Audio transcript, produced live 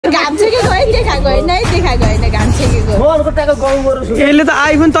यसले त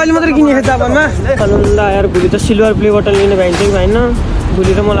आइफोन तैँले मात्रै किनेको जापानमा ल यार भोलि त सिल्भर प्ले बटन लिनु भइन्छ कि भएन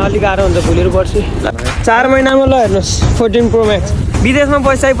भोलि त मलाई अलिक गाह्रो हुन्छ भोलि पर्सि 4 महिनामा ल हेर्नुहोस् 14 प्रो म्याक्स विदेशमा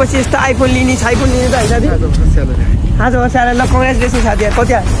बसिसकेपछि यस्तो आइफोन लिने साइफोन लिने त होइन साथी आज वर्षले ल कङ्ग्रेचुलेसन साथी यार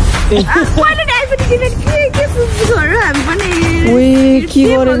कति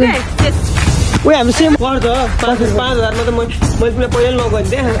उयो हामी सेम गर्छ 5,000मा त मैले तिमीलाई पहिला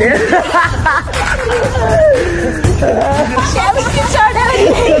नगरिदिएँ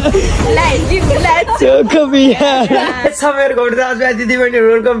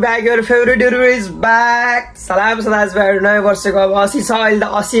welcome back your favourite is back सलाम सदाजभाइहरू नयाँ वर्षको अब 80 छ अहिले त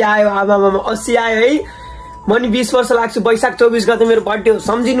 80 आयो आमामा 80 आयो है म नि 20 वर्ष लाग्छु वैशाख 24 गते मेरो बर्थडे हो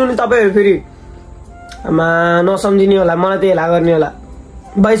सम्झिनु नि तपाईँहरू फेरि आमा नसम्झिने होला मलाई त्यही हेला गर्ने होला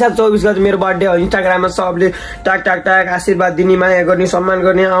वैशाख 24 गते मेरो बर्थडे हो इन्स्टाग्राममा सबले टाक टाक टाक आशीर्वाद दिने माया गर्ने सम्मान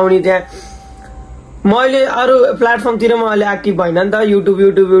गर्ने आउने त्यहाँ मैले अरू प्लेटफर्मतिर म अहिले एक्टिभ भएन नि त युट्युब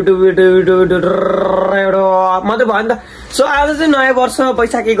एउटा मात्रै भयो नि त सो आज चाहिँ नयाँ वर्ष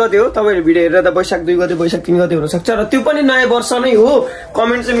वैशाख 1 गते हो तपाईँहरू भिडियो हेरेर त वैशाख 2 गते वैशाख 3 गते हुनसक्छ र त्यो पनि नयाँ वर्ष नै हो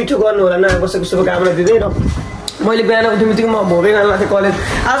कमेन्ट चाहिँ मिठो गर्नु होला नयाँ वर्षको शुभकामना दिँदै र मैले बिहान उठ्ने बित्तिकै म भोगै जानु लाग्थेँ कलेज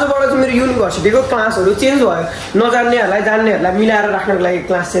आजबाट चाहिँ मेरो युनिभर्सिटीको क्लासहरू चेन्ज भयो नजान्नेहरूलाई जान्नेहरूलाई मिलाएर राख्नको लागि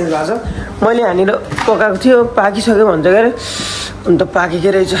क्लास चेन्ज भएको छ मैले यहाँनिर पकाएको थियो पाकिसक्यो भन्छ के अरे अन्त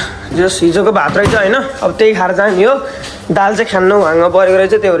पाकेकै रहेछ जस हिजोको भात रहेछ होइन अब त्यही खाएर जाने हो दाल चाहिँ खानु भाङमा परेको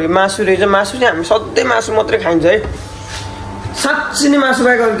रहेछ त्यो भएर मासु रहेछ मासु चाहिँ हामी सधैँ मासु मात्रै खाइन्छ है साँच्चै नै मासु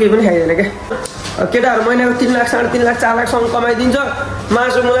बाहेक अरू केही पनि खाइँदैन क्या केटाहरू महिनाको 3 लाख 3.5 लाख 4 लाखसम्म कमाइदिन्छ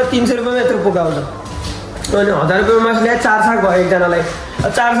मासु मलाई 300 रुपियाँमा यत्रो पुगाउँछ अनि 1000 रुपियाँमा मासु ल्याए 4 साग भयो एकजनालाई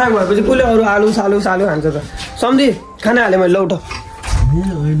 4 साग भएपछि कसले अरू आलु सालु खान्छ त सम्झी खाना हालेँ मैले लौट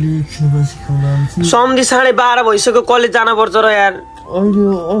सम्झी 12:30 भइसक्यो कलेज जान पर्छ र यार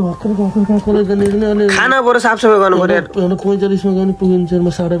खाना पऱ्यो साफसफाइ गर्नु पर्यो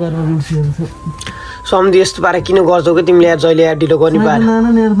सम्झी यस्तो पारा किन गर्छौ कि तिमीले यार जहिले यार ढिलो गर्नु पाएर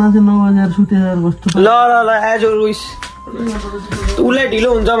ल एज रुइस उसलाई ढिलो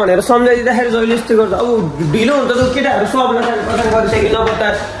हुन्छ भनेर सम्झाइदिँदाखेरि जहिले यस्तो गर्छ अब ढिलो हुन्छ त केटाहरू सबलाई गरिसक्यो नपत्ता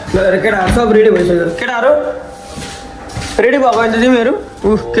केटाहरू सब रेडी भइसक्यो केटाहरू रेडी भएको भने त तिमीहरू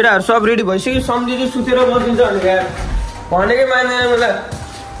केटाहरू सब रेडी भइसक्यो सम्झि चाहिँ सुतेर बसिन्छ भने यार भनेकै मान्दैन मलाई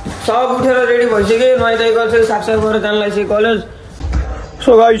सब उठेर रेडी भइसक्यो नुहाइ गर्छ साफसफाइ गरेर जान लाग्छ कलेज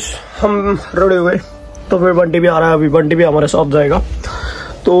सो गाइस हम रेडी हुए तो फिर बंटी भी आ रहा है अभी बंटी भी हमारे साथ जाएगा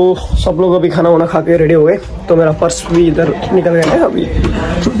तो सब लोग अभी खाना वाना खा के रेडी हो गए तो मेरा पर्स भी इधर निकल गया है अभी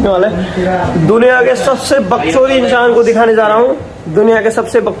छूटने वाला है दुनिया के सबसे बकचोदी इंसान को दिखाने जा रहा हूँ दुनिया के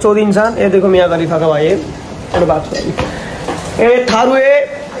सबसे बकचोदी इंसान ये देखो मियां खलीफा का भाई है बात ए थारू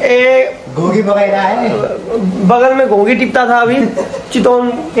ए घोंगी बगा रहा है बगल में घोंगी टिपता था अभी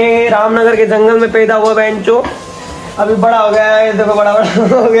चितौन के रामनगर के जंगल में पैदा हुआ बेंचो अभी बड़ा हो गया है देखो बड़ा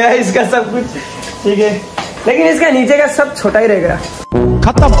हो गया है इसका सब कुछ ठीक है लेकिन इसका नीचे का सब छोटा ही रहेगा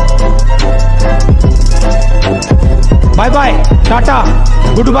खत्म bye bye tata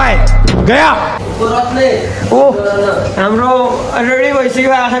good bye गया ओ हाम्रो रेडी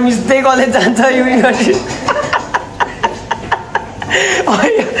भइसक्यो आँखा मिच्दै कलेज जान्छ युनिभर्सिटी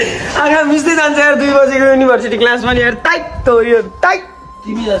आँखा मिच्दै जान्छ यार 2 बजेको युनिभर्सिटी क्लासमा यार टाइट तोरियो टाइट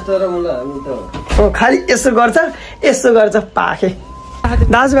तिमी जस्तो र मलाई खालि यसो गर्छ पाखे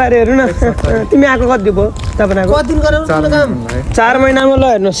दाजुभाइहरू हेर्नु न तिमी आएको कति भयो तपाईँको कति दिन गराउनु काम 4 महिनामा ल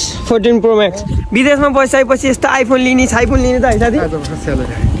हेर्नुहोस् 14 प्रो म्याक्स विदेशमा बसिसकेपछि यस्तो आइफोन लिने साइफोन लिने त है साथी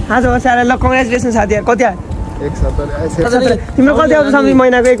आज वर्षले ल कङ्ग्रेचुलेसन साथी यार कति तिम्रो कति आउँछ सम्झि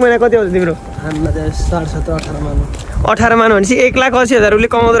महिनाको 1 महिना कति आउँछ तिम्रो 18 मान भनेपछि 1,80,000 उसले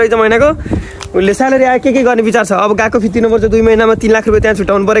कमाउँदो रहेछ महिनाको उसले स्यालेरी आयो के गर्ने विचार छ अब गएको फिर्तिनु पर्छ 2 महिनामा 3 लाख रुपियाँ त्यहाँ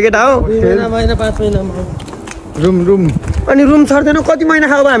छुटाउनु पर्यो केटा हो 5 महिनामा रुम अनि रुम छर्दैन कति महिना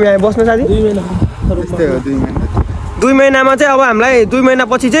खाऊ हामी आयो बस्न साथी 2 महिनामा चाहिँ अब हामीलाई 2 महिना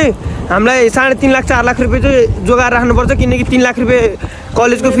पछि चाहिँ हामीलाई 3.5 लाख 4 लाख रुपियाँ चाहिँ जोगाएर राख्नुपर्छ किनकि 3 लाख रुपियाँ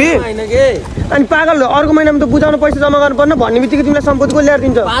कलेजको फी अनि पागल अर्को महिनामा त बुझाउनु पैसा जम्मा गर्नुपर्ने भन्ने बित्तिकै तिमीलाई सम्पत्ति को ल्याएर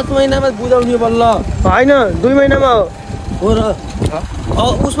दिन्छ 5 महिनामा बुझाउने बल्ल होइन 2 महिनामा हो र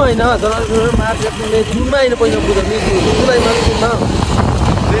उसमा होइन जुनमा होइन पैसा बुझाउने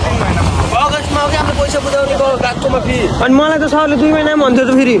अगस्तमा हाम्रो पैसा बुझाउने गएकोमा फी अनि मलाई त सरले 2 महिनामा भन्थ्यो त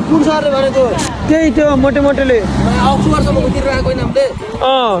फेरि कुन सरले भनेको त्यही त्यो मोटेले अक्टोबरसम्मको तिरेर गएन हामीले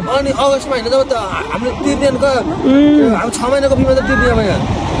अनि अगस्तमा होइन जब त हामीले तिर्दैनको अब 6 महिनाको फी मात्र तिर्दियो भएन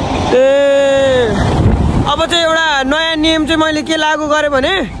ए अब चाहिँ एउटा नयाँ नियम चाहिँ मैले के लागू गरेँ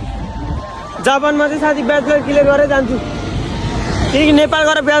भने जापानमा चाहिँ साथी ब्याचलर क्लियर गरेर जान्छु किनकि नेपाल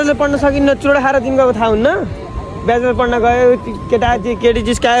गएर ब्याचलर पढ्न सकिन्न चुडा खाएर तिमीको थाहा हुन्न ब्याचलर पढ्न गयो केटा केटी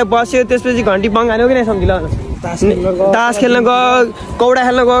जिस्कायो बस्यो त्यसपछि घन्टी बङ हान्यो कि नै सम्झिल तास खेल्न गयो कौडा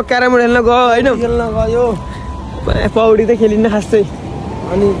खेल्न गयो क्यारम खेल्न गयो होइन खेल्न गयो पौडी त खेलिन्न खासै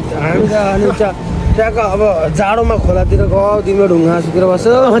अनि हामी त अनि त्यहाँको अब जाडोमा खोलातिर गयो दिनमा ढुङ्गा सुकेर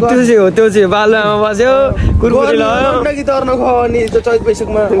बस्यो त्यो चाहिँ बालुवामा बस्यो कुरकुरी लगायो गण्डकी तर्न गयो अनि चैत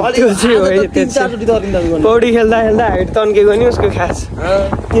वैशाखमा पौडी खेल्दा खेल्दा हाइट तन्केको नि उसको खास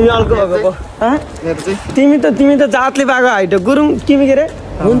तिमी अर्को भएको तिमी त जातले पाएको हाइट गुरुङ तिमी के अरे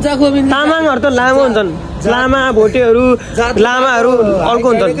हुन्छ तामाङहरू त लामो हुन्छन् लामा भोटेहरू लामाहरू अर्को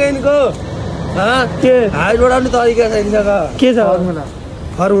हुन्छन् के हाइटबाट पनि तरिका छैन के छ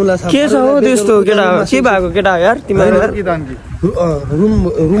फर्मुला छ के छ हो त्यस्तो केटा के भएको केटा यार तिमीहरू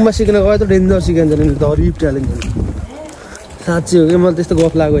रुममा सिक्न गयो त डेन्जर सिकाइन्छ नि धरिप ट्यालेन्ट साँच्ची हो कि मलाई त्यस्तो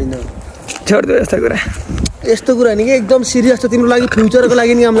गफ लागेको होइन छोडिदियो यस्तो कुरा नि कि एकदम सिरियस छ तिम्रो लागि फ्युचरको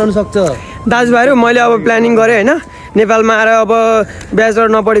लागि नि काम लाउन सक्छ दाजुभाइहरू मैले अब प्लानिङ गरेँ होइन नेपालमा आएर अब ब्याचलर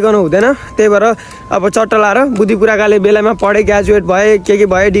नपढिकन हुँदैन त्यही भएर अब चट्ट लाएर बुद्धि कुराकाले बेलामा पढेँ ग्रेजुएट भएँ के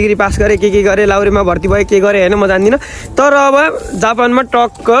भएँ डिग्री पास गरेँ के गरेँ लाउरीमा भर्ती भएँ के गरेँ होइन म जान्दिनँ तर अब जापानमा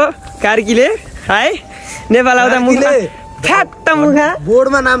टक्क कार्कीले है नेपाल आउँदा मुखले फ्याट्ट मुखा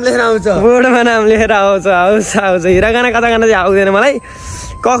बोर्डमा नाम लेखेर आउँछ आउँछ हिरागाना कता चाहिँ आउँदैन मलाई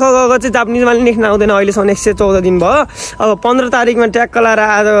कख गएको चाहिँ जापानिजमा लेख्न आउँदैन अहिलेसम्म 114 दिन भयो अब 15 तारिकमा ट्याक्क लाएर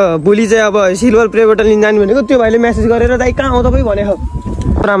आज भोलि चाहिँ अब सिल्भर प्लेबाट लिन जाने भनेको त्यो भाइले मेसेज गरेर दाइ कहाँ आउँदा पनि भनेको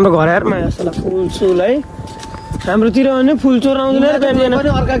राम्रो घर यार माया फुल है हाम्रोतिर भने फुल चोर आउँदैन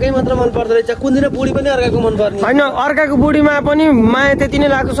अर्काकै मात्र मन पर्दो रहेछ कुन दिन बुढी पनि अर्काको मन पर्ने होइन अर्काको बुढीमा पनि माया त्यति नै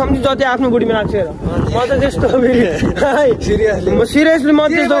लाग्छ सम्झि जति आफ्नो बुढीमा लाग्छ म त त्यस्तो सिरियसली म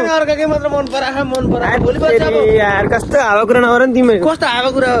त्यस्तो अर्काकै मात्र मन परायो यार कस्तो हावा कुरा नगर नि तिमी कस्तो हावा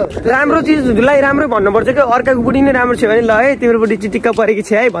कुरा हो राम्रो चिजलाई राम्रै भन्नुपर्छ कि अर्काको बुढी नै राम्रो छ भने ल है तिम्रो बुढी चिटिक्क परेकी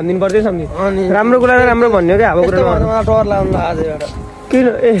छ है भनिदिनु पर्छ सम्झि राम्रो कुरालाई राम्रो भन्यो कि हावा कुरा डर लाग्नु आजबाट किन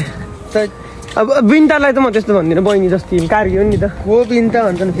ए अब बिन्तालाई त म त्यस्तो भन्दिनँ बहिनी जस्तै कार्की हो नि त को बिन्ता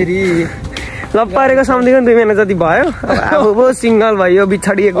भन्छन् फेरि ल परेको सम्झेको 2 महिना जति भयो अब सिङ्गल भयो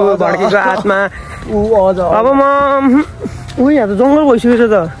बिछडिएको भड्केको आत्मा अब म यहाँ त जङ्गल भइसकेको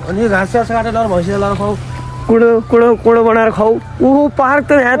छ त अनि घाँस काटेर भैँसी लगाएर खाऊ कुँडो बनाएर खाऊ ओहो पार्क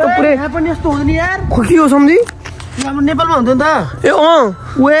त यहाँ त पुरै यहाँ पनि यस्तो हुँदैन यार के हो सम्झि हाम्रो नेपालमा हुन्थ्यो नि त ए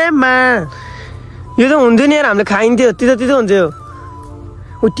वेमा यो त हुन्थ्यो नि यार हामीले खाइन्थ्यो तितो हुन्थ्यो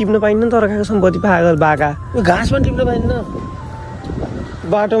टिप्न पाइन्न तर खाएको सम्पत्ति पागल बाका घाँस पनि टिप्न पाइन्न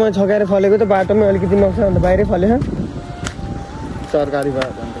बाटोमा छकाएर फलेको त बाटोमै अलिकति नक्छ अन्त बाहिरै फलेछ सरकारी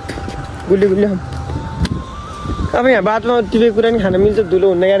गुल्ली अब यहाँ बाटोमा टिपेको कुरा नि खान मिल्छ धुलो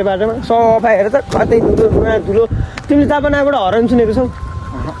हुन्न यार बाटोमा सफा हेर त कतै धुलो तिमीले जापानबाट हरान सुनेको छौ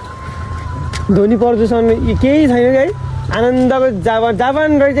ध्वनि प्रदूषण केही छैन कि है आनन्दको जापान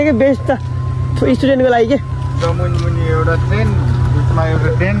रहेछ कि बेस्ट त स्टुडेन्टको लागि के जमिन मुनि एउटा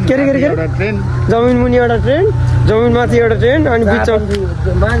ट्रेन जमिन माथि एउटा ट्रेन अनि बिचमा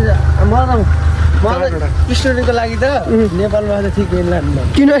स्टुडेन्टको लागि त नेपालमा त ठिक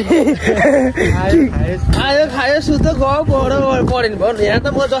किन खायो सुत गयो पढेन भयो यहाँ त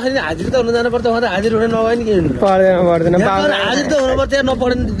म जसरी हाजिर त हुनु जानुपर्छ उहाँ त हाजिर हुन नगयो नि के पर्दैन हाजिर त हुनुपर्छ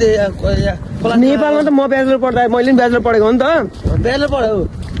नपढेन नेपालमा त म ब्याचलर पढ्दा मैले पनि ब्याचलर पढेको हो नि त ब्याचलर पढ्यो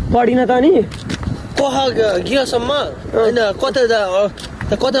पढिन त नि गेसम्म होइन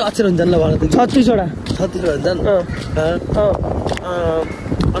कति अक्षर हुन्छन् ल भन 36 वटा हुन्छन्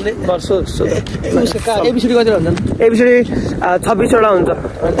अनि एबिसिडी कति हुन्छन् एबिसिडी 26 वटा हुन्छ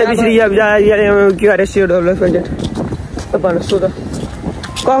एबिसिडी के अरे सिओडब्ल्यू भन सोध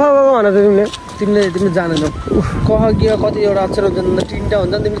कख भन त तिमीले जानेनौ कह कति एउटा अक्षर हुन्छन् 3टा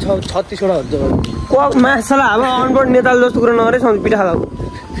हुन्छन् तिमीले 36 वटा हुन्छ मासला अब अनपढ नेताले जस्तो कुरा नगरे सधैँ पिठा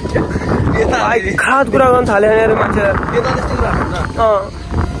खाएको खाद कुरा गर्न थाल्यो यहाँनिर मान्छे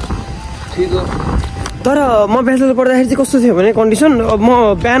तर म ब्याचलर पढ्दाखेरि चाहिँ कस्तो थियो भने कन्डिसन अब म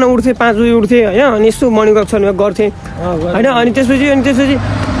बिहान उठ्थेँ 5 बजी उठ्थेँ होइन अनि यसो मर्निङ वक छ गर्थेँ होइन अनि त्यसपछि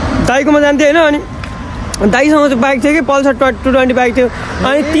दाइकोमा जान्थेँ होइन अनि दाइसँग चाहिँ बाइक थियो कि पल्सर 220 बाइक थियो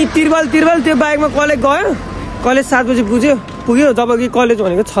अनि तिरपाल त्यो बाइकमा कलेज गयो कलेज 7 बजी पुग्यो जब कि कलेज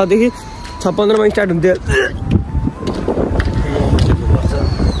भनेको 6 देखि 6:15मा स्टार्ट हुन्थ्यो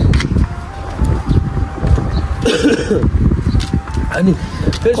अनि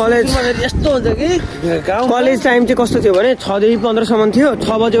कलेज यस्तो हुन्छ कि कलेज टाइम चाहिँ कस्तो थियो भने 6 देखि 15सम्म थियो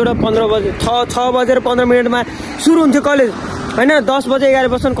 6 बजेबाट 15 बजे 6 बजेर 15 मिनटमा सुरु हुन्थ्यो कलेज होइन 10 बजे 11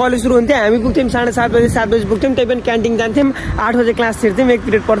 बजीसम्म कलेज सुरु हुन्थ्यो हामी पुग्थ्यौँ 7:30 बजे 7 बजी पुग्थ्यौँ त्यही पनि क्यान्टिन जान्थ्यौँ 8 बजे क्लास छिर्थ्यौँ 1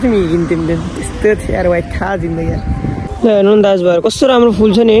 पिरियड पढ्थ्यौँ हिँड्थ्यौँ त्यस्तो थियो यार भाइ थाहा जिन्दगी ल हेर्नु न दाजुभाइहरू कस्तो राम्रो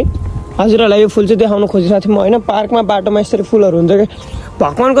फुल छ नि हजुरहरूलाई यो फुल चाहिँ देखाउन खोजिरहेको थिएँ म होइन पार्कमा बाटोमा यसरी फुलहरू हुन्छ कि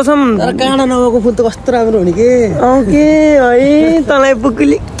भगवान् कसम काँडा नभएको फुल त कस्तो राम्रो हुने के के है तँलाई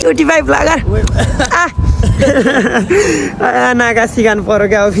बुकुली क्युटी पाइप लगा नागा सिकान पर्यो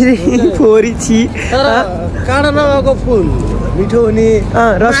क्या हो फेरि फोरी छि काँडा नभएको फुल मिठो हुने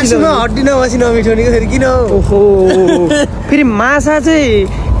रसिलो हड्डी नबसी नमिठो हुने फेरि किन ओहो फेरि माछा चाहिँ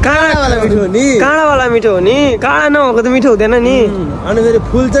काँडावाला मिठो हुने काँडा नभएको त मिठो हुँदैन नि अनि फेरि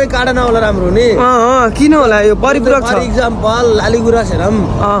फुल चाहिँ काँडा नहोला राम्रो हुने किन होला यो परिपूरक छ इक्जाम्पल लाली गुराँस हेरौँ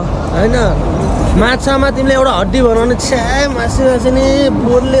होइन माछामा तिमीले एउटा हड्डी बनाउने छ्या मासु नि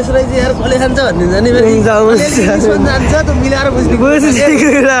बोनलेस रहेछ यार कसले खान्छ भनिदिन्छ नि जान्छ त मिलाएर बुझ्ने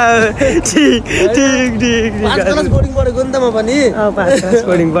बोर्डिङ पढेको नि त म पनि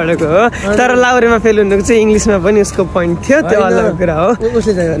बोर्डिङ पढेको हो तर लाउरेमा फेल हुनुको चाहिँ इङ्ग्लिसमा पनि उसको पोइन्ट थियो त्यो अलग कुरा हो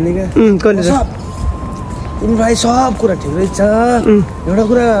उसले चाहिँ भन्ने क्या तिम्रो भाइ सब कुरा ठिक रहेछ एउटा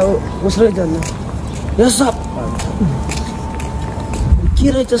कुरा उस रहेछ यो सब के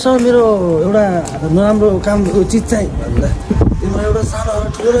रहेछ सर मेरो एउटा नराम्रो काम चिज चाहिँ भन्दा तिम्रो एउटा सानो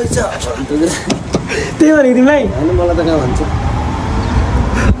ठुलो रहेछ त्यही भनेको तिमीलाई मलाई त कहाँ भन्छ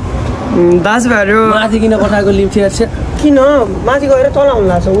दाजुभाइहरू माथि किन पठाएको लिफ्ट छ किन माथि गएर तल आउनु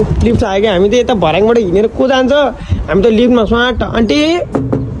लाग्छ ऊ लिफ्ट आयो क्या हामी त यता भर्याङबाट हिँडेर को जान्छ हामी त लिफ्टमा स्वाट आन्टी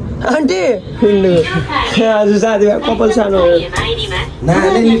आन्टी हजुर साथीभाइ कपाल सानो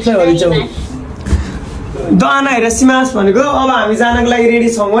दहना हेरेर सिमास भनेको अब हामी जानको लागि रेडी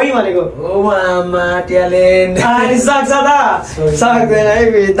छौँ है भनेको सक्दैन है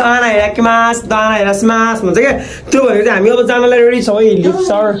दहना हेरेर किमास दहना हेरेर सिमास भन्छ क्या त्यो भनेको चाहिँ हामी अब जानलाई रेडी छौँ है लिफ्ट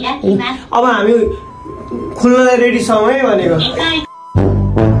सर अब हामी खुल्नलाई रेडी छौँ है भनेको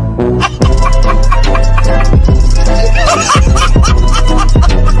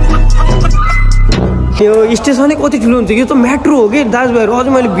यो स्टेसनै कति ठुलो हुन्छ कि त्यो मेट्रो हो कि दाजुभाइहरू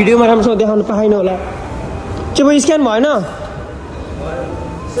अझै मैले भिडियोमा राम्रोसँग देखाउनु पाएन होला के भयो स्क्यान भएन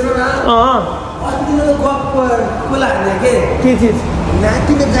के चिज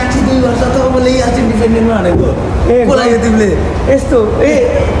यस्तो ए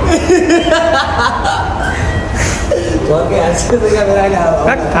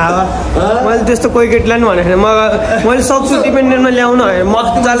मैले त्यस्तो कोही केटीलाई पनि भनेको थिएँ मैले सक्छु डिपेन्डेन्टमा ल्याउनु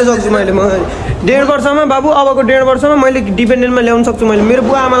मजाले सक्छु मैले 1.5 वर्षमा बाबु अबको 1.5 वर्षमा मैले डिपेन्डेन्टमा ल्याउनु सक्छु मैले मेरो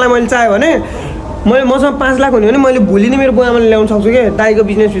बुवा आमालाई मैले चाह्यो भने मैले मसँग 5 लाख हुने भने मैले भोलि नै मेरो बुवा आमाले ल्याउनु सक्छु कि दाइको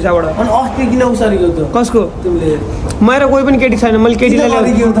बिजनेस भिसाबाट अनि अस्ति किन उसारेको त कसको तिमीले मेरो कोही पनि केटी छैन मैले केटीलाई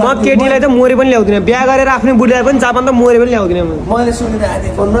ल्याउँदिनँ म केटीलाई त मोरे पनि ल्याउँदिनँ बिहा गरेर आफ्नै बुढीलाई पनि जापान त मोरे पनि ल्याउँदिनँ मैले सुनिरहेको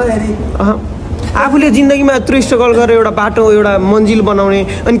थिएँ फोनमा आफूले जिन्दगीमा यत्रो स्ट्रगल गरेर एउटा बाटो एउटा मन्जिल बनाउने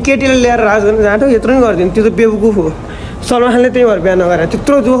अनि केटीलाई ल्याएर राज गर्ने जाँटो यत्रो नै गरिदिनु त्यो त बेवकुफ हो सलमान खानले त्यही भएर बिहा नगरेर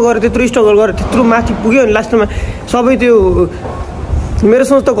त्यत्रो दुःख गरेर त्यत्रो स्ट्रगल गरेर त्यत्रो माथि पुग्यो अनि लास्टमा सबै त्यो मेरो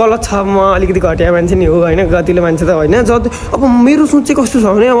सोच त गलत छ म अलिकति घटिया मान्छे नि हो होइन गतिलो मान्छे त होइन अब मेरो सोच चाहिँ कस्तो छ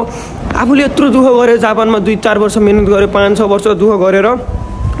भने अब आफूले यत्रो दुःख गरेर जापानमा 2-4 वर्ष मिहिनेत गऱ्यो 5-6 वर्ष दुःख गरेर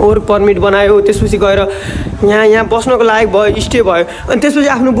वर्क परमिट बनायो त्यसपछि गएर यहाँ बस्नको लायक भयो स्टे भयो अनि त्यसपछि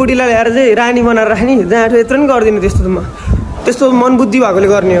आफ्नो बुढीलाई ल्याएर चाहिँ रानी बनाएर राख्ने जहाँ यत्रो नि गर्दिनँ त्यस्तो त म त्यस्तो मन बुद्धि भएकोले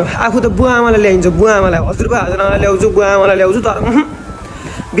गर्ने हो आफू त बुवा आमालाई ल्याइन्छ बुवा आमालाई हजुरबा हजुरआमालाई ल्याउँछु बुवा आमालाई ल्याउँछु तर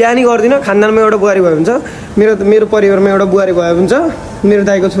बिहा नि गर्दिनँ खानदानमा एउटा बुहारी भयो हुन्छ मेरो परिवारमा एउटा बुहारी भयो हुन्छ मेरो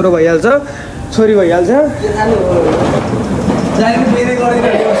दाइको छोरो भइहाल्छ छोरी भइहाल्छ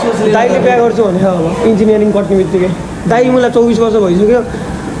दाइले बिहा गर्छु भने अब इन्जिनियरिङ पढ्ने बित्तिकै दाइ मलाई 24 वर्ष भइसक्यो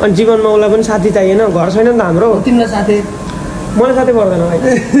अनि जीवनमा उसलाई पनि साथी चाहिएन घर छैन नि त हाम्रो तिमीलाई साथी मलाई साथी पर्दैन भाइ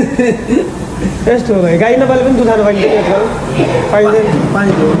यस्तो हो भाइ गाई नपाले पनि दुध खानु पाइँदैन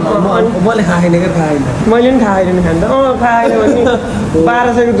मैले खाएन क्या खाएन मैले पनि खाएन नि खान्छ खाएन भने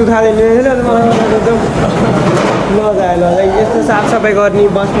 1200को दुध खाँदैन मजा आयो यस्तो साफसफाइ गर्ने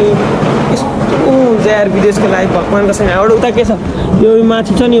बस्ने यस्तो हुन्छ यार विदेशको लाइफ भगवान्को सँग एउटा उता के छ यो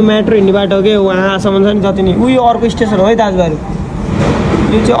माथि छ नि यो मेट्रो हिँड्ने बाटो के उहाँसम्म छ नि जति नि उयो अर्को स्टेसन हो है दाजुभाइहरू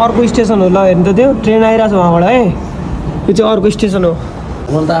यो चाहिँ अर्को स्टेसन हो ल हेर्नु त त्यो ट्रेन आइरहेको छ उहाँबाट है यो चाहिँ अर्को स्टेसन हो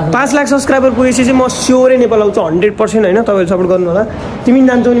 5 लाख सब्सक्राइबर पुगेपछि चाहिँ म स्योरै नेपाल आउँछु 100% होइन तपाईँहरू सपोर्ट गर्नु होला तिमी पनि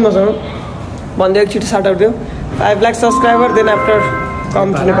जान्छौ नि मसँग भन्दै एकचोटि सार्ट आउट दियो 5 lakh subscriber then after come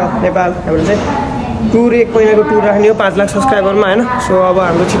to Nepal हाम्रो चाहिँ टुर 1 महिनाको टुर राख्ने हो 5 लाख सब्सक्राइबरमा होइन सो अब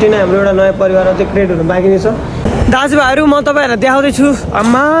हाम्रो छिटै नै हाम्रो एउटा नयाँ परिवार चाहिँ क्रिएट हुनु बाँकी नै छ दाजुभाइहरू म तपाईँहरूलाई देखाउँदैछु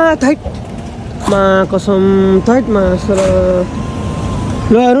आम्मा थैटमा कसम थैटमा सर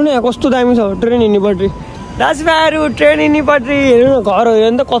ल हेर्नु न यहाँ कस्तो दामी छ ट्रेन हिँड्नुपर्ने दाजुभाइहरू ट्रेन हिँड्नुपर्ने हेर्नु न घर हो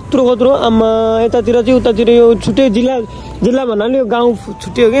भने त कत्रो आम्मा यतातिर चाहिँ उतातिर यो छुट्टै जिल्ला भन्नाले यो गाउँ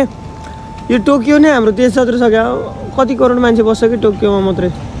छुट्टै हो क्या यो टोकियो नै हाम्रो देश जत्रो छ क्या कति करोड मान्छे बस्छ कि टोकियोमा मात्रै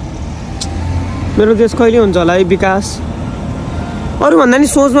मेरो देश कहिले हुन्छ होला है विकास अरूभन्दा नि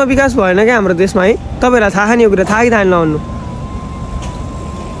सोचमा विकास भएन क्या हाम्रो देशमा है। तपाईँहरूलाई थाहा नि यो कुरा, थाहा कि थाहा नभन्नु।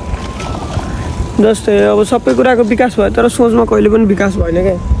 जस्तै अब सबै कुराको विकास भयो तर सोचमा कहिले पनि विकास भएन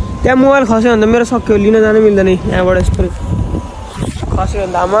क्या। त्यहाँ मोबाइल खस्यो भने त मेरो सक्यो, लिन जानु मिल्दैन यहाँबाट। यस्तो खस्यो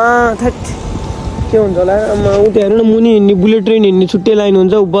भने त आमा थैट के हुन्छ होला। ऊ त्यो हेर्नु न, मुनि हिँड्ने बुलेट ट्रेन हिँड्ने छुट्टै लाइन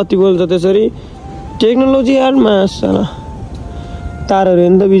हुन्छ, ऊ बत्ती बोल्छ त्यसरी। टेक्नोलोजी यार मासला तारहरू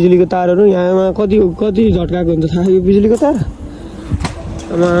हेर्नु त, बिजुलीको तारहरू यहाँमा कति कति झट्काएको हुन्छ थाहा यो बिजुलीको तार।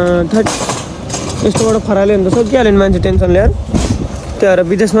 थैट यस्तोबाट खराले हुन्छ सकिहाल्यो नि मान्छे टेन्सन लिएर। त्यही भएर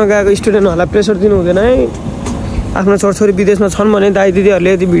विदेशमा गएको स्टुडेन्टहरूलाई प्रेसर दिनु हुँदैन है। आफ्नो छोरछोरी विदेशमा छन् भने दाइ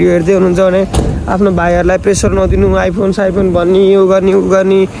दिदीहरूले यदि भिडियो हेर्दै हुनुहुन्छ भने आफ्नो भाइहरूलाई प्रेसर नदिनु, आइफोन साइफोन भन्ने यो गर्ने उ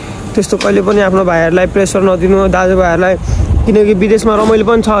गर्ने त्यस्तो कहिले पनि आफ्नो भाइहरूलाई प्रेसर नदिनु, दाजुभाइहरूलाई। किनकि विदेशमा रमाइलो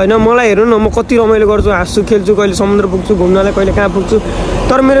पनि छ होइन। मलाई हेर्नु न, म कति रमाइलो गर्छु, हाँस्छु खेल्छु, कहिले समुद्र पुग्छु घुम्नलाई, कहिले कहाँ पुग्छु।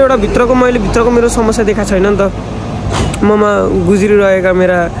 तर मेरो एउटा भित्रको मेरो समस्या देखाएको छैन नि त। ममा गुज्रिरहेका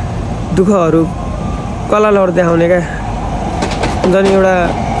मेरा दुःखहरू कलालहरू देखाउने क्या। हुन्छ नि एउटा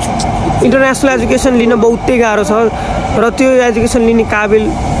इन्टरनेसनल एजुकेसन लिन बहुतै गाह्रो छ र त्यो एजुकेसन लिने काबिल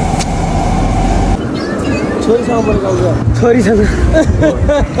छोरीसँग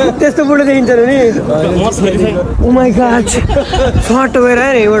त्यस्तो बुढो देखिन्छ नि। ओ माई गॉड फट भएर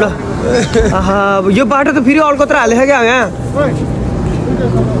आएर यहाँबाट। आहा यो बाटो त फेरि अलकत्र हालेछ क्या यहाँ।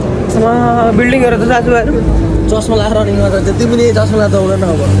 बिल्डिङहरू त साथीभाइहरू चस्मा लाएर रनिङ गर्दा त्यति पनि चस्मा लाएर दौडेन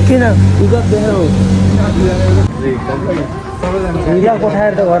अब किन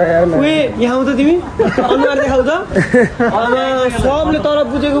कोठाएर त घर यहाँ आउँछ तिमी अनुहार देखाउँछ सबले तर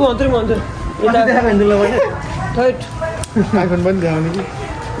बुझेको भन्छु आइफोन पनि देखाउने कि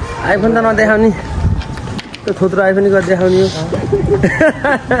आइफोन त नदेखाउने त्यो थोत्रो आइफोन गरेर देखाउने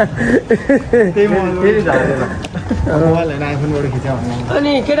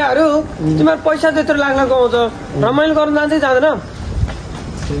अनि केटाहरू तिमीहरू पैसा त्यत्रो लाग्ला कमाउँछ रमाइलो गर्नु जान्छै जाँदैन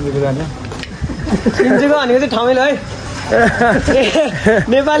सिन्जेको भनेको चाहिँ ठमेलो है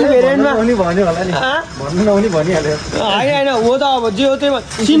नेपाली भेरिएन्टमा होइन हो त अब जे हो त्यही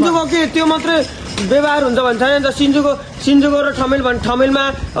सिन्जुको के त्यो मात्रै व्यवहार हुन्छ भन्छ नि त सिन्जुको र ठमेलमा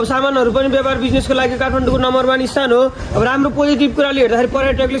अब सामानहरू पनि व्यापार बिजनेसको लागि काठमाडौँको नम्बर 1 स्थान हो। अब राम्रो पोजिटिभ कुराले हेर्दाखेरि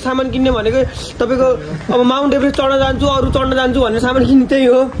पर्यटकले सामान किन्ने भनेको तपाईँको अब माउन्ट एभरेस्ट चढ्न जान्छु अरू चढ्न जान्छु भन्ने सामान किन्ने त्यही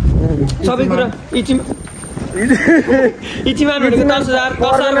हो सबै कुरा। इचिमान भनेको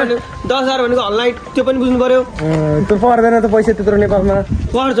 10,000 भनेको हल्लाइट त्यो पनि बुझ्नु पर्यो। त्यो पर्दैन त पैसा त्यत्रो नेपालमा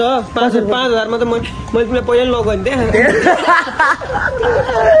पर्छ 5,000 मा त मैले तिमीलाई पहिला नि लगेँ नि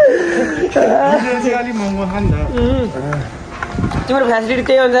तिम्रो फेसिलिटी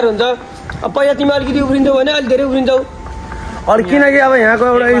त्यही अनुसार हुन्छ। अब पहिला तिमी अलिकति उफ्रिन्छौ भने अलिक धेरै उफ्रिन्छौ अरू किनकि अब यहाँको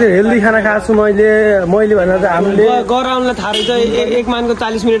एउटा हेल्दी खाना खाएको छु मैले भनेर चाहिँ हामीले गराउनलाई थाहा रहेछ एक मानको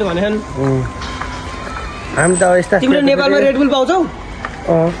 40 मिनट भने हामी त यस्ता तिमीले नेपालमा रेडबुल पाउँछौ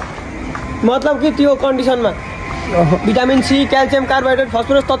मतलब कि त्यो कन्डिसनमा vitamin C calcium carbohydrate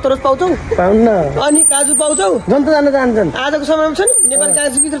phosphorus तत्त्व पाउँछौ पाउन्न अनि काजु पाउँछौ जन्त जान चाहन्छन् आजको समयमा छ नि नेपाल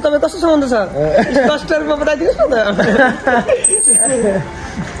काजुभित्र तपाईँ कस्तो सम्बन्ध छ कस्टरमा बताइदिनुहोस् न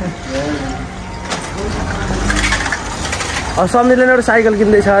त समीरले एउटा साइकल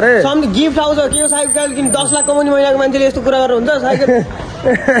किन्दैछ अरे समी गिफ्ट आउँछ के साइकल किन 10 लाख कमाउने महिनाको मान्छेले यस्तो कुरा गरेर हुन्छ साइकल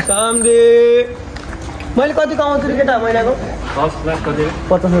समी मैले कति कमाउँछु केटा महिनाको 10 लाख कति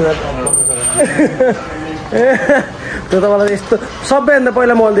 50,000 त्यो त मलाई यस्तो सबैभन्दा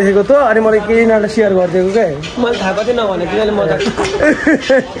पहिला मैले देखेको त अनि मलाई केही नाटक सेयर गरिदिएको क्या मैले थाहा कति नभने तिमीले मजा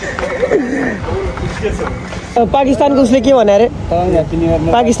पाकिस्तानको उसले के भने अरे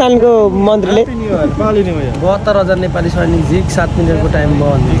पाकिस्तानको मन्त्रीले 72,000 नेपाली सैनिक झिक 7 मिनटको टाइम म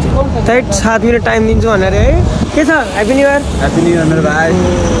भनिदिन्छु 7 मिनट टाइम दिन्छु भने अरे है के छ ह्याप्पी न्यू इयर मेरो भाइ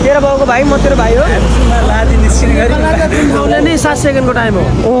तेरो बाउको भाइ म तेरो भाइ हो नि 7 सेकेन्डको टाइम हो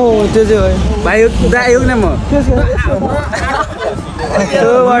ओ त्यो चाहिँ हो भाइ दाइ हो न म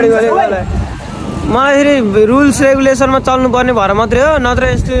मलाई फेरि रुल्स रेगुलेसनमा चल्नुपर्ने भएर मात्रै हो नत्र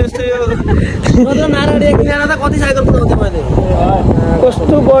यस्तो यो नारायण एकजना त कति साइकल कुदाउँथेँ मैले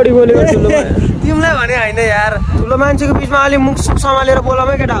कस्तो बडी बोलेको ठुलो तिमीलाई भने होइन यार ठुलो मान्छेको बिचमा अलि मुख सुख सम्हालेर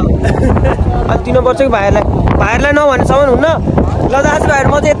बोलामै केटा हो अलि दिनुपर्छ कि भाइहरूलाई नभनेसम्म हुन्न ल दाजु भाइहरू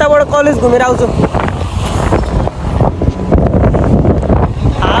म चाहिँ यताबाट कलेज घुमेर आउँछु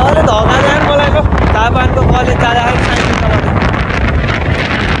हावाले धोका जानु मलाई जापानको कलेज जाँदाखेरि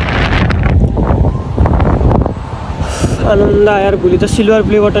आनन्द यार भोलि त सिल्भर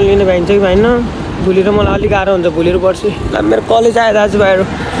प्ले बटन लिने भइन्छ कि भएन भोलि र मलाई अलिक गाह्रो हुन्छ भोलि र पर्सि मेरो कलेज आयो दाजुभाइहरू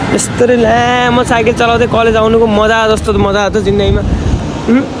यस्तरी लामो साइकल चलाउँदै कलेज आउनुको मजा जस्तो मजा हो त जिन्दगीमा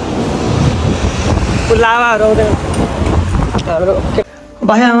लावाहरू आउँदैन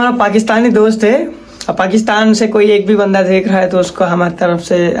भाई हमारा पाकिस्तानी दोस्त है पाकिस्तान से कोई एक भी बंदा देख रहा है तो उसको हमारी तरफ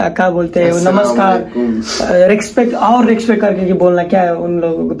से क्या बोलते हैं नमस्कार, रेस्पेक्ट और रेस्पेक्ट करके कि बोलना क्या है उन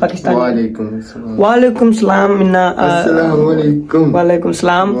लोगों को पाकिस्तान। वालेकुम सलाम मिन्ना, वालेकुम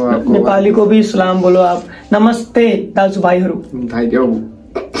सलाम। नेपाली को भी सलाम बोलो आप। नमस्ते दाजु भाइहरू।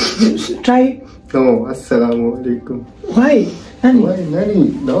 ट्राई अस्सलामु अलैकुम। भाई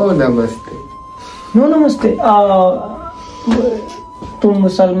नो नमस्ते। नो नमस्ते। तुम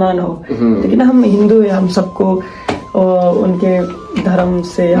मुसलमान हो लेकिन हम हिंदू है, हम सबको उनके धर्म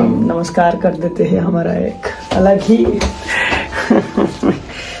से हम नमस्कार कर देते हैं। हमारा एक अलग ही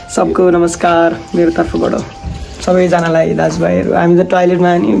सबको नमस्कार मेरो तर्फबाट सबैजनालाई दाजुभाइहरू। हामी त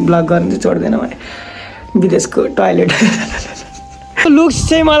टोयलेटमा नि ब्लग गर्न चाहिँ छोड्दैन भने विदेशको टोयलेट। लुक्स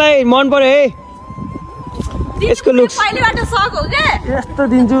चाहिँ मलाई मन पर्यो है यसको लुक्स। यस्तो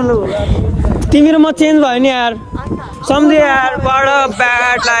दिन्छु लु तिमी र म चेन्ज भयो नि यार सम्झे यार। बडा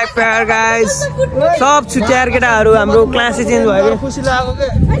ब्याड लाइफ यार गाइस, सब छुट्यो यार केटाहरू। हाम्रो क्लासै चेन्ज भयो। खुसी लाग्यो के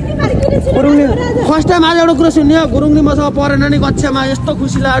गुरुङले फर्स्ट टाइम आज एउटा कुरा सुन्यो, गुरुङले मसँग परेन नि कक्षामा, यस्तो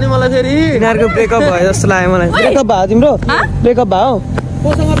खुसी लाग्यो नि मलाई। फेरि यिनीहरूको ब्रेकअप भयो जस्तो लाग्यो मलाई। ब्रेकअप भयो तिम्रो? ब्रेकअप भयो?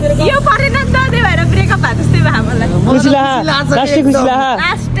 कोसँग ब्रेकअप? यो परेन नि त, त्यही भएर ब्रेकअप भएको जस्तै भयो मलाई। खुसी लाग्यो लास्टै खुसी लाग्यो।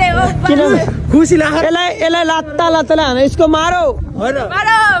 लास्टै हो किन खुसी लाग्यो? यसलाई लात्ता लात्ताले हान यसको मारो हैन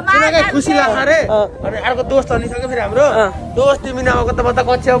मारो मारो खुसी लाग्यो रे। अनि अर्को दोस्त भनिसक्यो फेरि हाम्रो दोस्त तिमी नआएको त म त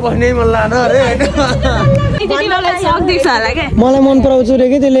कक्षामा बस्नै मन लाग्न रे हैन। मलाई सक्दैछ होला के? मलाई मन पराउँछ रे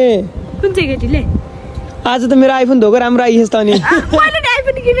के त्यसले। कुन चाहिँ केटीले? आज त मेरो आइफोन धोको राम्रो आइएछ त नि। मैले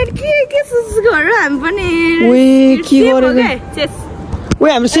आइफोन किनेर के सुस गर्नु हामी पनि। ओए के गरेको?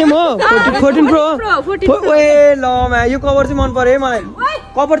 ओए हाम्रो सेम हो 14 प्रो। ओए ल म यो कभर चाहिँ मन पर्यो है मलाई।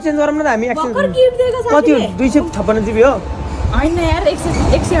 कभर चेन्ज गरौँ न त हामी। एक्सचेन्ज कति हो? 256 GB हो हैन यार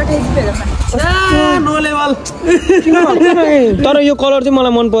 128 GB हो। नो लेभल तर यो कलर चाहिँ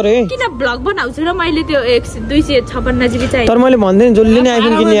मलाई मन पर्यो है। किन ब्लग बनाउँछु र मैले त्यो 256 GB चाहिँ। तर मैले भन्दैन जसले नि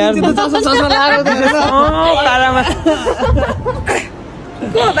आइफोन किन्ने यार कारामा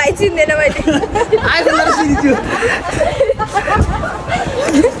को भाइ चिन्दैन मैले आइफोन चिन्छु।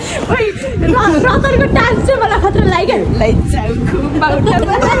 ओइ रतरको डान्स चाहिँ मलाई खतरा लाग्यो। लाइचाउ घुमाउटा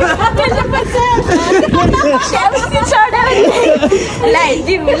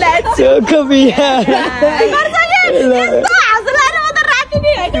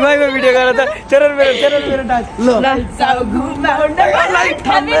भिडियो गर त चरर मेरो डान्स लाइचाउ घुमाउटा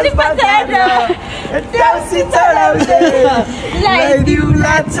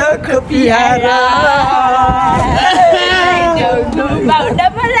लाइदिउला चोख पिहारा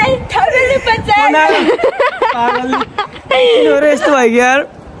यस्तो भयो यार।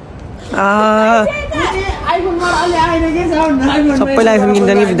 सबैलाई आइफोन किन्छ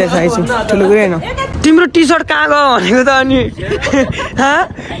नि विदेश आइसु ठुलो कुरै होइन। तिम्रो टी सर्ट कहाँ गयो भनेको त अनि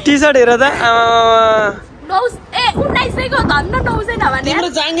टी सर्ट हेर त तिम्रो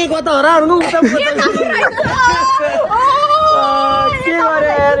जाङ्गे कता हो र के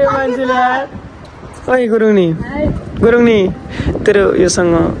गरे यार यो मान्छेले यार। ओइ गुरुङ नि तेरो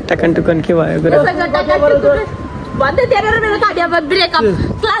योसँग टकन टुकन के भयो गुरुङ? भन्दै तेरो र मेरो त अब ब्रेकअप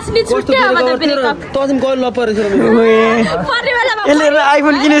क्लास नि छुट्यो अब त ब्रेकअप त तिमी गल नपरेछ र मेरो पर्ने बेलामा यसले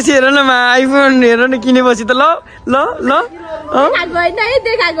आइफोन किनेछि हेर न मा आइफोन हेर न किनेपछि त ल देखाएको होइन है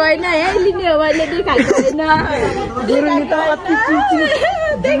देखाएको होइन है लिने हो भने देखाएको होइन। गुरुङ त अति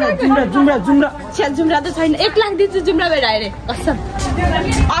जुम्रा त छैन 1 लाख दिन्छु जुम्रा भेडाए रे कसम।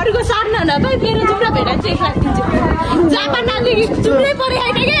 अरूको सार्न न त मेरो जुम्रा भेडा चाहिँ 1 लाख दिन्छु। जापान नालीको जुम्रै परे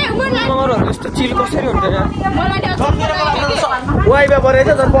होइन के मलाई यस्तो चिल कसरी हुन्छ यार। मलाई वाइबा परेछ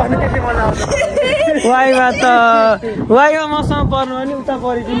त बस्नु त्यसै मन आउँछ। वाइबा मसँग पर्नु भने उता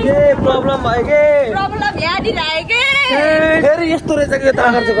परिदिन्थे प्रब्लम भयो के प्रब्लम यादी रायो के। फेरि यस्तो रहेछ कि यो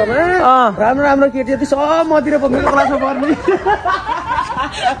तागर चोकमा राम्रो राम्रो केटी यति सब मतिर मेरो क्लासमा पर्ने।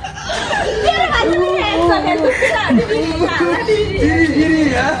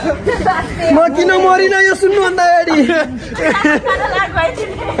 म किन मरिन यो सुन्नुभन्दा अगाडि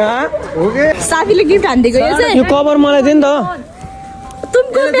साथीले गिफ्ट हानिदिएको यो चाहिँ। यो कभर मलाई दियो नि त।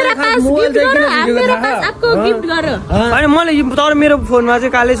 तुमको मेरा पास गिफ्ट गरो मेरो पास आपको गिफ्ट गरो। हैन मलाई तर मेरो फोनमा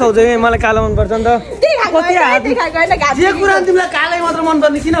चाहिँ कालै साउँछ के मलाई कालो मन पर्छ नि त। जे कुरा तिमीलाई कालै मात्र मन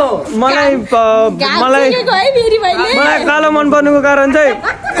पर्ने किन हो? मलाई कालो मन पर्नुको कारण चाहिँ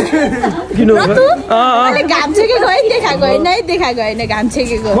किन हो? घाम छेकेको है देखाएको होइन है देखाएको होइन घाम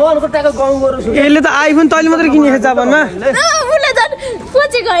छेकेको। यसले त आइफोन तैँले मात्रै किनेको जापानमा। उसले झन्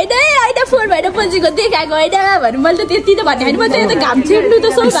सोचेको होइन है होइन होइन फोन भएर पन्छीको देखाएको होइन भने मैले त त्यति त भन्ने होइन म त यो त घाम छिर्नु त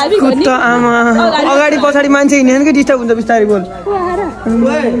स्वाभाविक हो नि आमा अगाडि पछाडि मान्छे हिँड्दैन कि डिस्टर्ब हुन्छ बिस्तारै बोल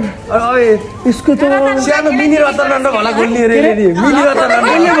यसको त सानो मिनी रतन भला खोल्ने रे मिनी रतन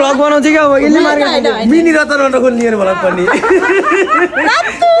यसले भ्लग बनाउँछ क्या अब यसले मार्केट मिनी रतन खोल्ने रे भला पनि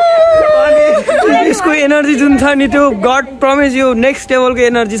यसको एनर्जी जुन छ नि त्यो गड प्रमिस यो नेक्स्ट लेभलको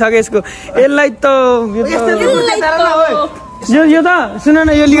एनर्जी छ यसको यसलाई त यो त सुन न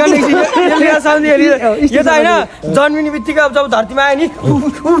यो लिगा यो त होइन जन्मिने बित्तिकै अब जब धरतीमा आयो नि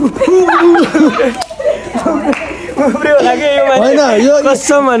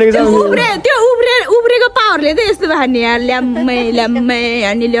कसम भनेको त्यो उब्रेको पावरले त यस्तो भान्ने यार ल्याम्मै ल्याम्मै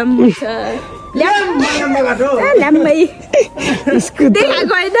अनि ल्याम्मै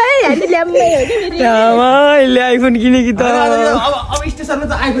आइफोन किनेकी त अब स्टेसनमा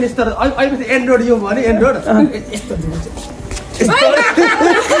त आइफोन यस्तो अहिले एन्ड्रोइड यो भने एन्ड्रोइड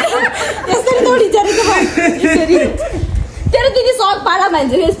तेरो दिदी सक पाला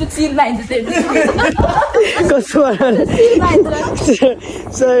मान्छ यस्तो चिर मान्छ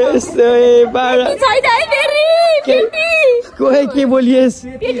के बोलिएस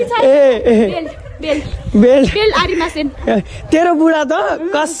बेल आरिमासेन तेरो बुढा त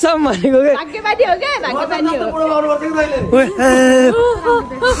कसम भनेको भाग्यमानी हो क्या भाग्यमानी हो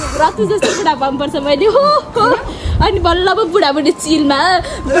रतु जस्तो बुढा पाउनुपर्छ मैले हो अनि बल्ल पो बुढाबुढी चिलमा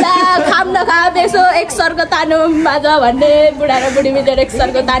बुढा खाम नखाम यसो एक सर्ग तानो माझ भन्ने बुढा र बुढी मिलेर एक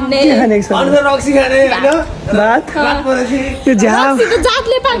सर्ग तान्ने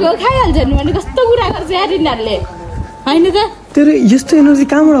जातले पाएको खाइहाल्छ नि भने कस्तो कुरा गर्छ यार यिनीहरूले होइन त तेरो यस्तो एनर्जी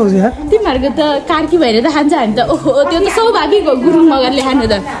कहाँबाट आउँछ यार तिमीहरूको त कार्की भएर त खान्छ हामी त ओहो त्यो त स्वाभाविक हो गुरुङ मगरले खानु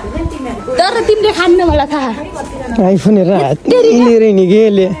त तर तिमीले खान्न मलाई थाहा आइफोन हेरेर लिएर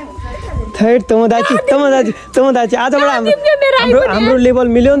हिँडेको थर्ड तम दाची आजबाट हाम्रो लेभल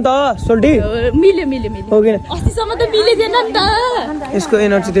मिल्यो नि त सोल्टी मिल्यो हो किन अस्तिसम्म त मिलेदैन नि त यसको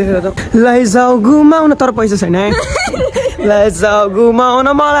एनर्जी देखेर त लैजाऊ घुमाउन तर पैसा छैन है लैजाऊ घुमाउन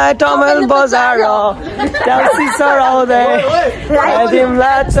मलाई टमेल बजार ट्याक्सी सराउँदै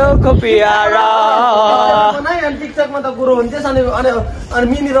तिमीलाई चौको पियार टिकटकमा त कुरो हुन्छ अनि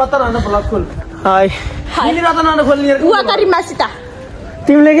मिनी रतन भ्लग खोल मिनी रतन खोल्ने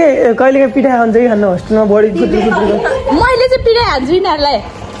तिमीले के कहिले पिठाई खान्छ कि खानु होस्टेलमा बढी मैले चाहिँ पिठाई हाल्छु यिनीहरूलाई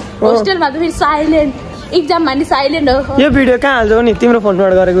होस्टेलमा त फेरि साइलेन्ट इक्जाममा नि साइलेन्ट हो यो भिडियो कहाँ हाल्छौ नि तिम्रो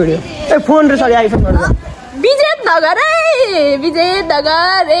फोनबाट गरेको भिडियो फोन र सरी आइफोनबाट विजयनगर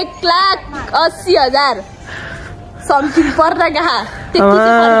 1,80,000 समथिङ पर्दा कहाँ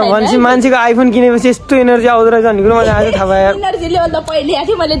भनेपछि मान्छेको आइफोन किनेपछि यस्तो एनर्जी आउँदो रहेछ भन्ने कुरो मलाई आज थाहा भयो एनर्जी लेभल त पहिले आएको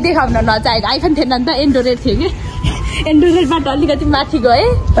थियो मैले देखाउन नचाहेको आइफोन थिएन नि त एन्ड्रोइड थियो कि एन्ड्रोइडबाट अलिकति माथि गएँ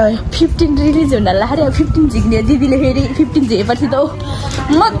 15 रिलिज हुन लाग्यो 15 झिक्ने दिदीले फेरि 15 झिकेपछि त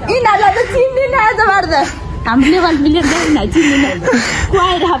म यिनीहरूलाई त चिन्दिनँ आजबाट त हाम्रो लेभल मिलेर चिन्दिनँ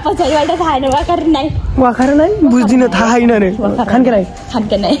कुहाएर पछाडिबाट थाहा छैन वाखर नै बुझ्दिन थाहा छैन रे खानके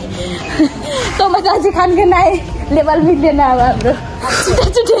नै तमाचाची खानके नै लेभल मिल्दैन अब हाम्रो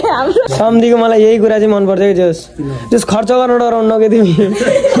सम्धीको मलाई यही कुरा चाहिँ मनपर्छ कि जस खर्च गर्न डराउनु के तिमी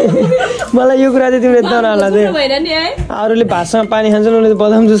मलाई यो कुरा चाहिँ तिमीले यता नहाला चाहिँ अरूले भातसँग पानी खान्छन् उसले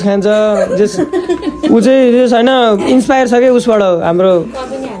बदाम जुस खान्छ जस ऊ चाहिँ होइन इन्सपायर छ कि उसबाट हाम्रो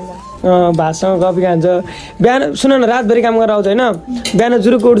भातसँग कफी खान्छ बिहान सुन न रातभरि काम गरेर आउँछ होइन बिहान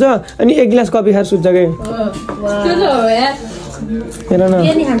जुरुक उठ्छ अनि 1 गिलास कफी खाएर सुत्छ कि हेर न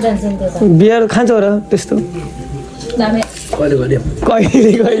बियर खान्छ र त्यस्तो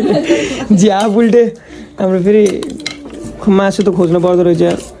कहिले झ्या उल्टे हाम्रो फेरि मासु त खोज्नु पर्दो रहेछ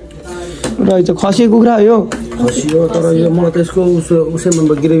खसी कुखुरा हो यो तर यो म त्यसको उसै मन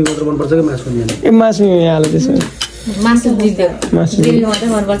ग्रेभी मात्र मनपर्छ कि मासु मासु हाल त्यसो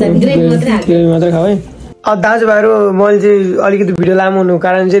ग्रेभी मात्रै खाऊ है दाजुभाइहरू मैले चाहिँ अलिकति भिडियो लामो हुनुको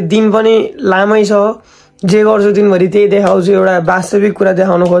कारण चाहिँ दिन पनि लामै छ जे गर्छु दिनभरि त्यही देखाउँछु एउटा वास्तविक कुरा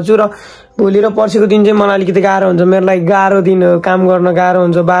देखाउन खोज्छु र भोलि र पर्सिको दिन चाहिँ मलाई अलिकति गाह्रो हुन्छ मेरो लागि गाह्रो दिन हो काम गर्न गाह्रो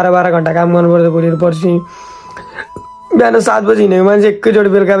हुन्छ 12 घन्टा काम गर्नुपर्छ भोलि र पर्सि बिहान 7 बजी हिँडेको मान्छे एकैचोटि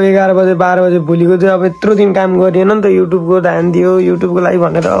बेलुका 11 बजे 12 बजे भोलिको चाहिँ अब यत्रो दिन काम गरिएन नि त युट्युबको ध्यान दियो युट्युबको लागि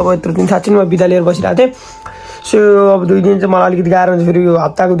भनेर अब यत्रो दिन साँच्चै म बिदा लिएर बसिरहेको थिएँ सो अब 2 दिन चाहिँ मलाई अलिकति गाह्रो हुन्छ फेरि यो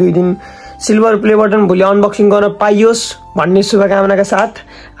हप्ताको 2 दिन सिल्भर प्ले बटन भोलि अनबक्सिङ गर्न पाइयोस् भन्ने शुभकामनाका साथ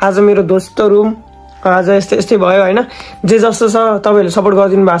आज मेरो दोस्तो रुम आज यस्तै भयो होइन जे जस्तो छ तपाईँहरूले सपोर्ट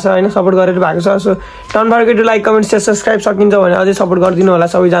गरिदिनु भएको छ होइन सपोर्ट गरेर भएको छ so don't forget to like comment share subscribe सकिन्छ भने अझै सपोर्ट गरिदिनु होला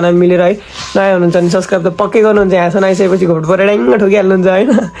सबैजना मिलेर है नयाँ हुनुहुन्छ भने सब्सक्राइब त पक्कै गर्नुहुन्छ यहाँसम्म आइसकेपछि घोप्टो परेर ड्याङ्ग ठोकिहाल्नुहुन्छ होइन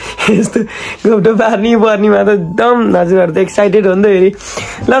यस्तो घोप्टो पार्नेमा त एकदम दाजुभाइहरू त एक्साइटेड हो नि त फेरि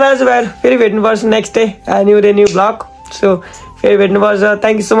ल दाजुभाइहरू फेरि भेट्नुपर्छ next day new day new blog so फेरि भेट्नुपर्छ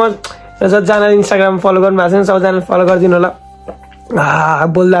थ्याङ्क यू सो मच र जतिजनाले इन्स्टाग्राम फलो गर्नु भएको छैन सबैजनाले फलो गरिदिनु होला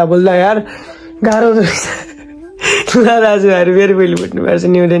बोल्दा बोल्दा यार गाह्रो रहेछ ल दाजुहरू फेरि पहिले भेट्नु पर्छ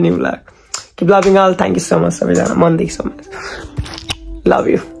new day new blog keep loving all thank you so much सबैजना मनदेखि सो मच लभ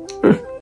यु